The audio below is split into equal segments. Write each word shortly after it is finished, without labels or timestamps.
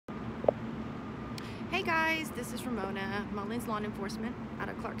Hey guys, this is Ramona, Mullins Lawn Enforcement out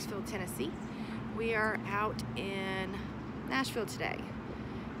of Clarksville, Tennessee. We are out in Nashville today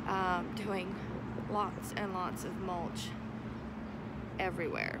doing lots and lots of mulch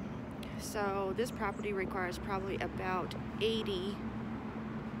everywhere. So this property requires probably about 80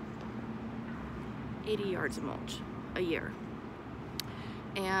 yards of mulch a year.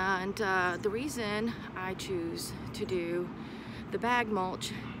 And the reason I choose to do the bag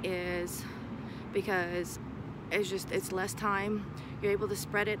mulch is because it's less time. You're able to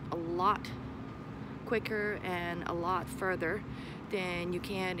spread it a lot quicker and a lot further than you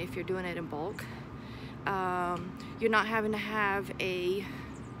can if you're doing it in bulk. You're not having to have a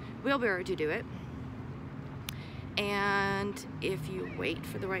wheelbarrow to do it, and if you wait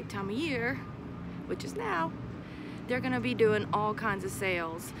for the right time of year, which is now, they're gonna be doing all kinds of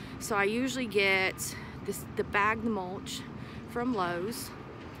sales. So I usually get the bagged mulch from Lowe's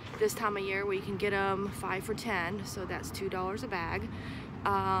this time of year, where you can get them 5 for $10, so that's $2 a bag.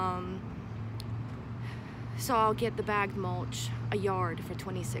 So I'll get the bagged mulch a yard for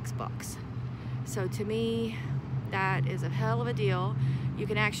 26 bucks. So to me, that is a hell of a deal. You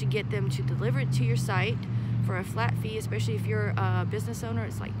can actually get them to deliver it to your site for a flat fee, especially if you're a business owner.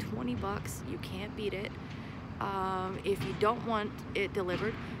 It's like 20 bucks. You can't beat it. If you don't want it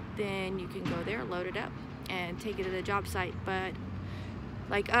delivered, then you can go there, load it up, and take it to the job site. But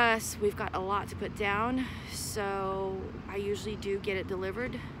like us, we've got a lot to put down, so I usually do get it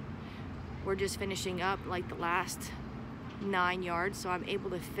delivered. We're just finishing up like the last 9 yards, so I'm able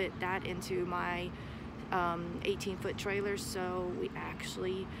to fit that into my 18-foot trailer. So we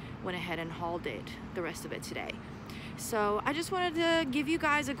actually went ahead and hauled it, the rest of it, today. So I just wanted to give you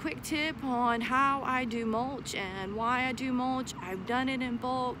guys a quick tip on how I do mulch and why I do mulch. I've done it in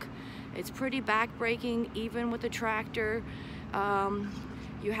bulk. It's pretty back-breaking, even with the tractor.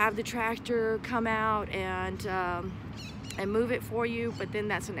 You have the tractor come out and move it for you, but then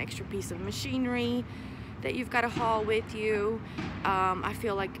that's an extra piece of machinery that you've got to haul with you. I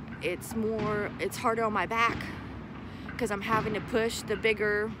feel like it's harder on my back because I'm having to push the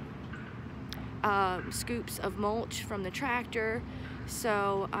bigger scoops of mulch from the tractor.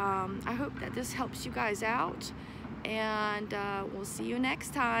 So I hope that this helps you guys out, and we'll see you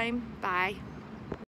next time. Bye.